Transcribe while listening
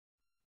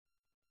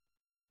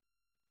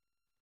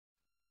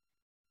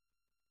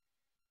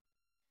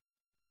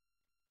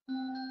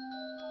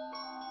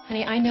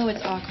Honey, I know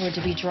it's awkward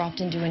to be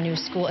dropped into a new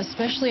school,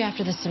 especially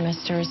after the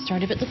semester has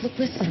started, but look,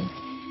 listen.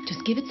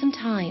 Just give it some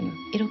time.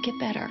 It'll get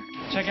better.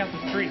 Check out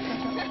the tree.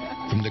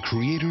 From the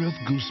creator of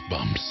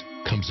Goosebumps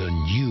comes a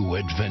new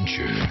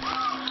adventure.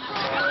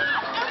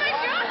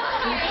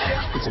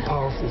 It's a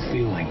powerful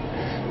feeling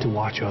to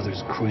watch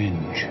others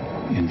cringe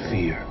in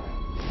fear.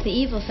 The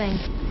evil thing.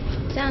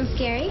 Sounds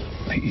scary.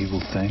 The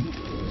evil thing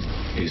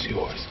is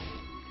yours.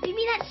 Read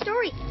me that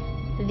story.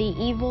 The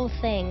evil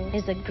thing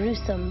is a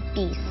gruesome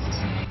beast.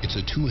 It's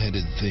a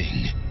two-headed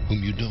thing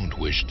whom you don't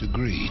wish to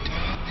greet.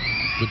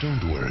 But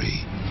don't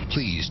worry.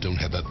 Please don't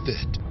have a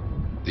fit.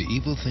 The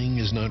evil thing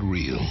is not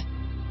real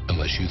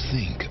unless you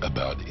think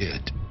about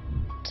it.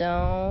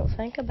 Don't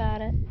think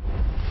about it.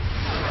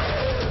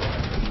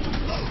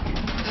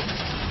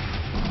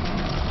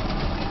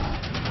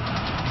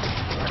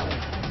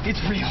 It's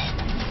real.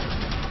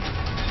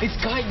 It's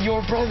got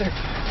your brother.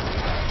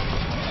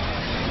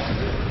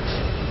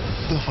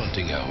 The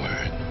Haunting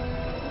Hour.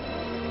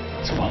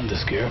 It's fun to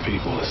scare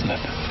people, isn't it?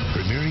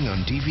 Premiering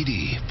on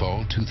DVD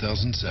fall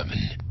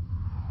 2007.